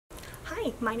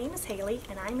Hi, my name is Haley,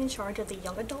 and I'm in charge of the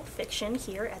young adult fiction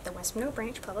here at the West Monroe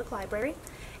Branch Public Library,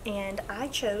 and I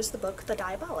chose the book The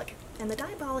Diabolic. And The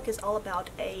Diabolic is all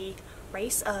about a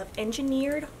race of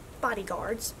engineered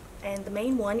bodyguards, and the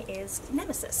main one is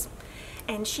Nemesis.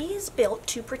 And she is built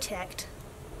to protect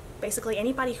basically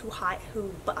anybody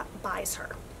who buys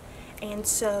her. And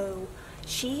so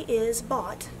she is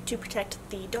bought to protect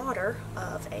the daughter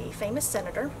of a famous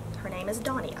senator. Her name is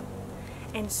Dania.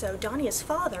 And so Dania's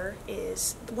father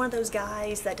is one of those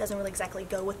guys that doesn't really exactly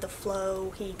go with the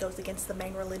flow. He goes against the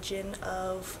main religion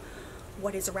of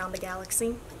what is around the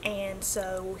galaxy. And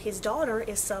so his daughter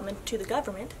is summoned to the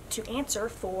government to answer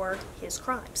for his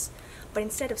crimes. But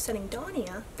instead of sending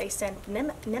Dania, they send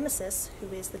Nemesis,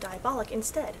 who is the Diabolic,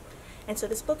 instead. And so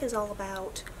this book is all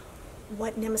about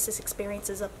what Nemesis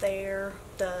experiences up there,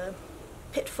 the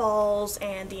pitfalls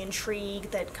and the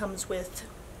intrigue that comes with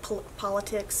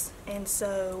politics. And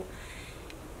so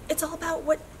it's all about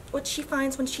what she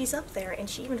finds when she's up there, and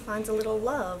she even finds a little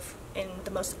love in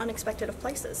the most unexpected of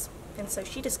places. And so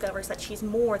she discovers that she's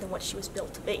more than what she was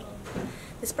built to be.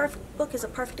 This book is a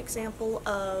perfect example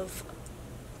of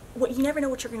what you never know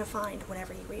what you're going to find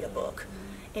whenever you read a book.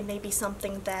 It may be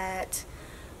something that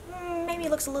maybe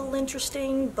looks a little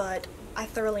interesting, but I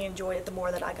thoroughly enjoyed it the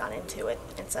more that I got into it,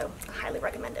 and so I highly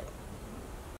recommend it.